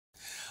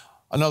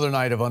Another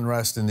night of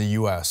unrest in the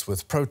U.S.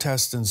 with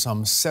protests in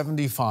some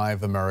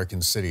 75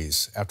 American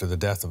cities after the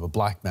death of a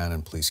black man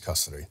in police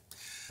custody.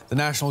 The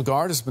National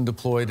Guard has been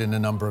deployed in a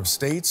number of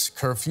states,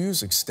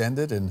 curfews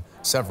extended in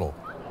several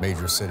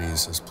major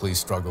cities as police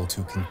struggle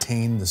to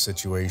contain the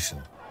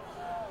situation.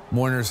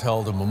 Mourners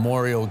held a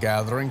memorial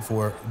gathering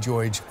for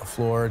George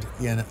Floyd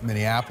in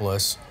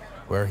Minneapolis,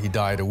 where he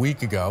died a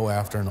week ago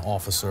after an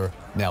officer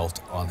knelt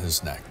on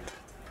his neck.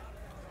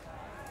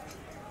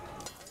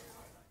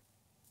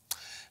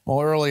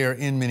 Well, earlier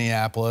in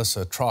Minneapolis,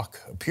 a truck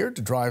appeared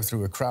to drive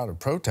through a crowd of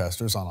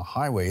protesters on a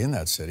highway in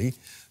that city.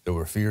 There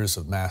were fears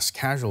of mass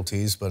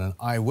casualties, but an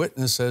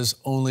eyewitness says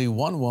only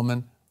one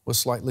woman was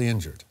slightly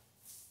injured.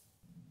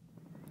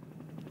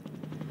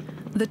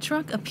 The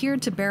truck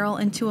appeared to barrel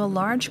into a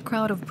large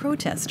crowd of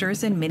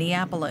protesters in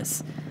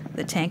Minneapolis.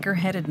 The tanker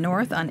headed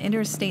north on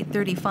Interstate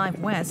 35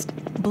 West,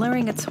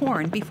 blaring its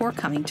horn before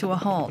coming to a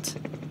halt.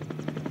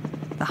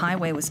 The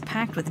highway was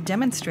packed with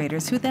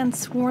demonstrators who then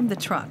swarmed the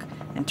truck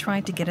and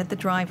tried to get at the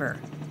driver.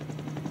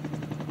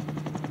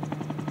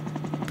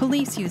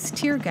 Police used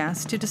tear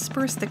gas to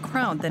disperse the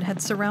crowd that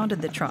had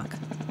surrounded the truck.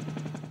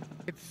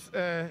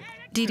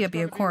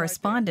 DW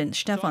correspondent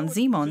Stefan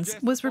Simons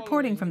was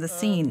reporting from the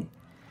scene.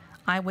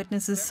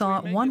 Eyewitnesses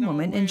saw one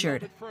woman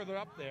injured.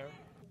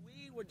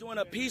 We were doing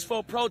a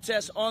peaceful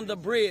protest on the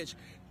bridge.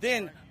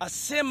 Then a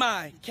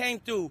semi came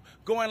through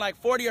going like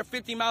 40 or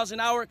 50 miles an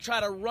hour,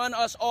 tried to run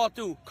us all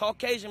through.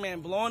 Caucasian man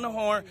blowing the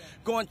horn,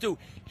 going through,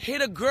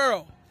 hit a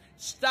girl.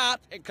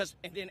 Stopped,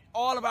 and then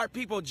all of our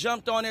people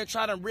jumped on there,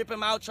 trying to rip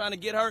him out, trying to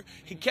get her.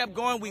 He kept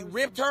going. We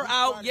ripped her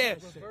out. Yeah,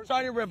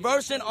 started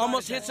reversing,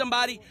 almost hit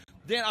somebody.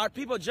 Then our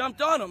people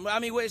jumped on him. I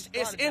mean,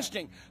 it's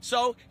instinct.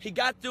 So he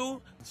got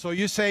through. So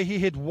you say he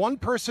hit one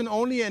person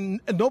only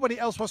and nobody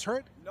else was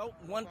hurt? Nope,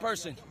 one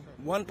person.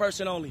 One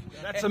person only.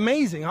 That's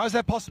amazing. How is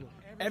that possible?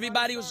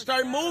 Everybody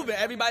started moving.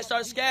 Everybody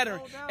started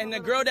scattering. And the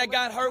girl that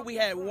got hurt, we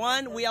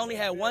only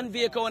had one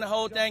vehicle in the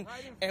whole thing,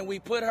 and we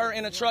put her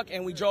in a truck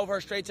and we drove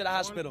her straight to the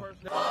hospital.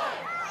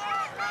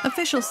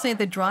 Officials say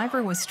the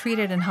driver was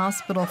treated in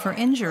hospital for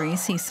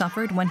injuries he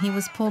suffered when he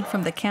was pulled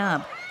from the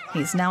cab.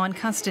 He's now in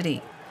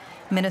custody.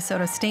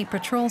 Minnesota State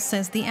Patrol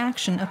says the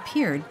action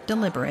appeared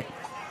deliberate.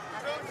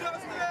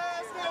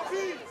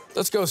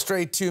 Let's go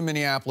straight to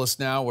Minneapolis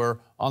now. We're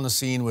on the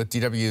scene with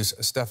DW's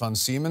Stefan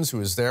Simons, who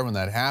was there when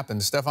that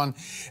happened. Stefan,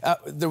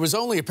 there was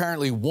only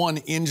apparently one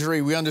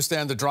injury. We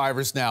understand the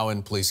driver's now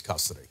in police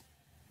custody.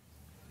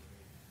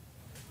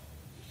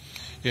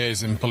 Yeah,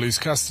 he's in police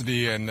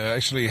custody, and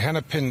actually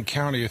Hennepin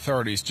County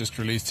authorities just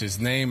released his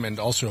name and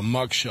also a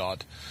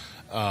mugshot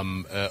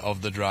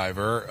of the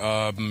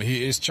driver.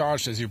 He is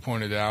charged, as you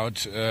pointed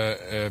out,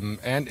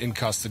 and in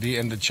custody,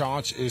 and the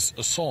charge is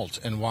assault.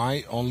 And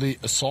why only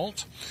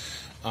assault?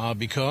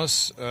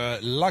 Because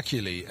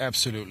luckily,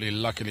 absolutely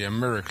luckily and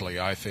miraculously,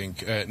 I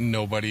think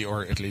nobody,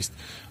 or at least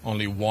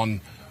only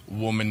one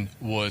woman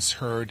was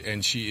hurt,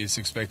 and she is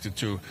expected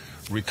to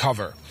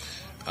recover.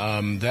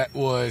 That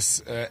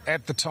was,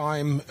 at the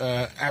time,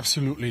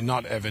 absolutely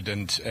not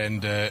evident,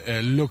 and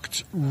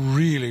looked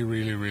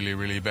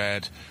really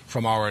bad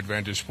from our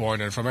vantage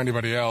point and from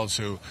anybody else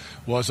who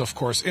was, of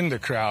course, in the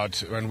crowd.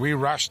 When we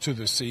rushed to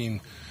the scene,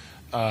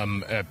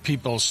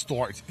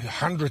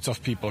 hundreds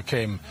of people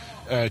came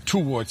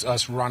towards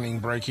us, running,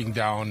 breaking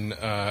down,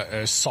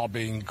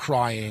 sobbing,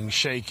 crying,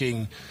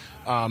 shaking,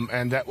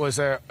 and that was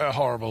a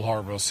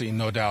horrible scene,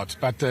 no doubt.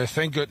 But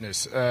thank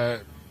goodness,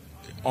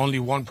 only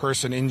one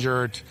person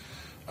injured.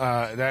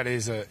 That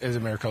is a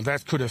miracle.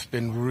 That could have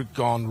been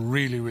gone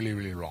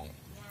really wrong.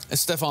 And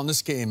Stefan,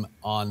 this came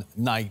on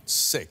night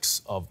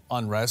 6 of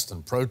unrest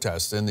and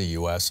protests in the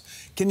U.S.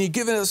 Can you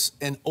give us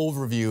an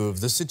overview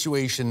of the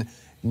situation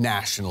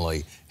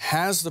nationally?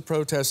 Has the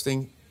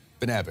protesting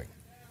been ebbing?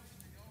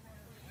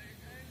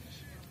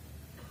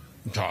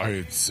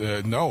 The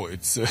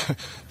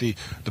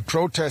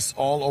protests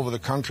all over the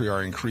country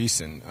are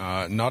increasing,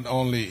 not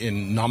only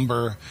in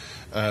number,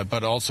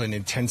 but also in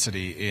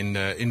intensity,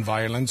 in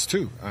violence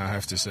too. I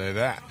have to say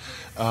that.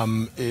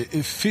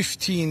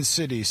 15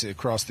 cities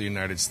across the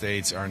United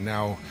States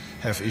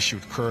have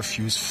issued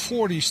curfews.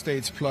 40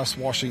 states plus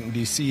Washington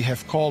D.C.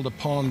 have called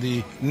upon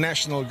the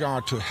National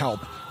Guard to help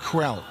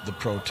quell the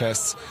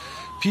protests.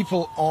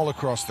 People all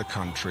across the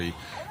country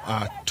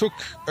took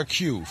a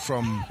cue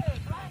from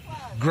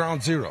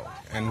Ground Zero,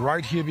 and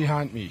right here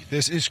behind me,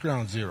 this is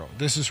Ground Zero.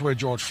 This is where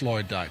George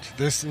Floyd died.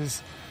 This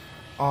is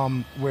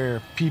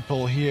where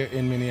people here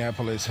in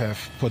Minneapolis have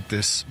put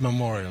this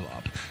memorial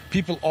up.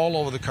 People all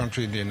over the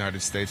country in the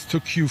United States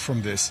took cue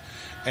from this,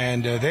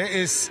 and there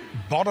is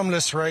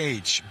bottomless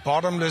rage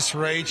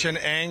and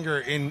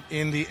anger in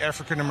the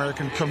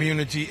African-American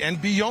community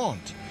and beyond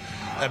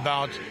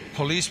about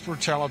police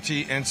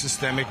brutality and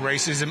systemic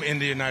racism in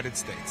the United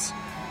States.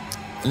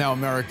 Now,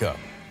 America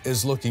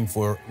is looking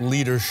for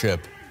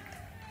leadership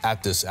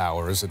at this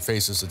hour as it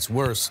faces its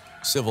worst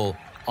civil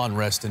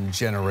unrest in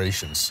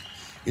generations.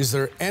 Is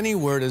there any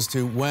word as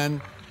to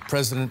when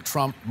President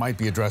Trump might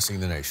be addressing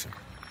the nation?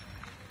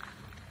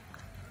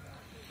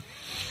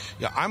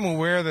 Yeah, I'm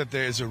aware that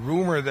there is a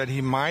rumor that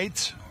he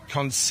might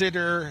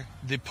consider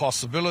the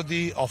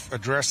possibility of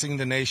addressing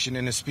the nation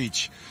in a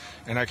speech.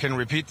 And I can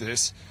repeat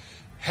this.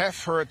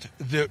 Have heard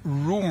the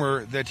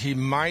rumor that he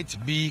might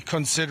be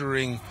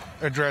considering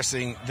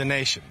addressing the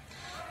nation.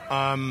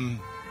 And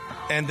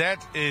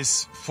that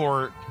is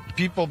for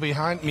people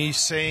behind me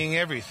saying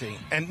everything.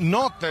 And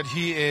not that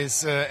he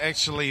is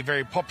actually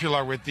very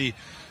popular with the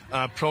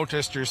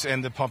protesters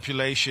and the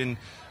population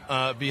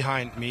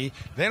behind me.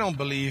 They don't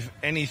believe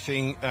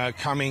anything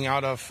coming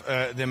out of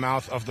the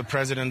mouth of the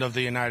President of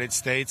the United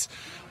States.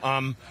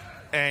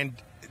 And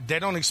they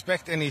don't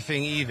expect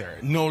anything either.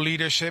 No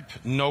leadership,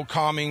 no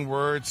calming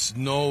words,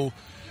 no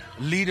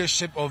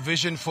leadership or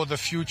vision for the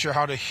future,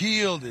 how to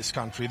heal this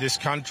country. This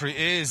country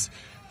is,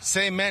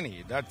 say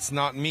many, that's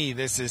not me,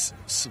 this is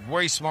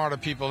way smarter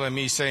people than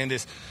me saying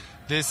this.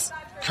 This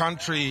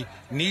country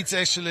needs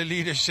actually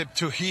leadership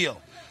to heal.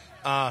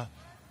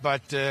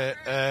 But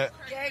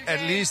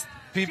at least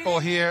people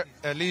here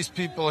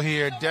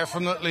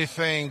definitely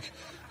think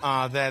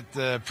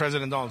that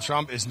President Donald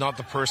Trump is not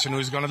the person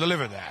who's going to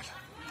deliver that.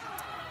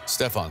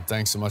 Stefan,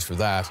 thanks so much for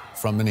that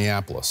from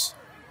Minneapolis.